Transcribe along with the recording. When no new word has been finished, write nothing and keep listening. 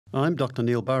I'm Dr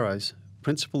Neil Burrows,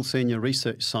 Principal Senior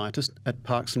Research Scientist at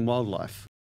Parks and Wildlife.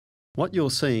 What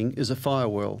you're seeing is a fire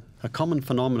whirl, a common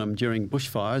phenomenon during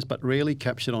bushfires but rarely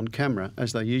captured on camera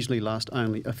as they usually last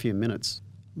only a few minutes.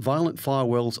 Violent fire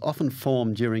whirls often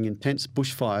form during intense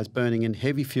bushfires burning in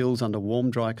heavy fuels under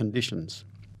warm, dry conditions.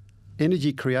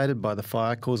 Energy created by the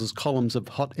fire causes columns of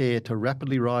hot air to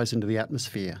rapidly rise into the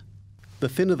atmosphere. The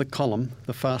thinner the column,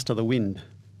 the faster the wind.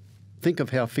 Think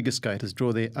of how figure skaters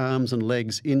draw their arms and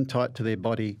legs in tight to their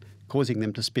body, causing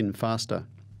them to spin faster.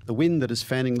 The wind that is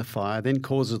fanning the fire then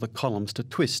causes the columns to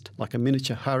twist like a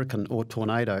miniature hurricane or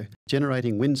tornado,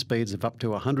 generating wind speeds of up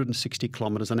to 160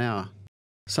 kilometres an hour.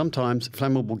 Sometimes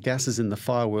flammable gases in the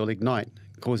fire whirl ignite,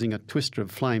 causing a twister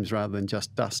of flames rather than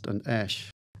just dust and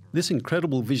ash. This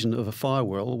incredible vision of a fire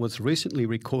whirl was recently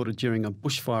recorded during a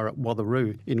bushfire at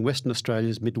Watheroo in Western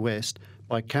Australia's Midwest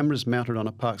by cameras mounted on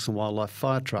a Parks and Wildlife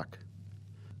fire truck.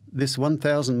 This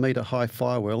 1,000-metre high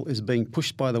fire whirl is being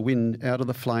pushed by the wind out of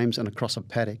the flames and across a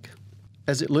paddock.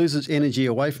 As it loses energy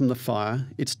away from the fire,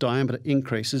 its diameter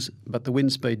increases but the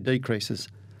wind speed decreases,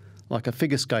 like a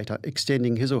figure skater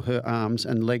extending his or her arms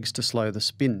and legs to slow the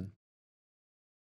spin.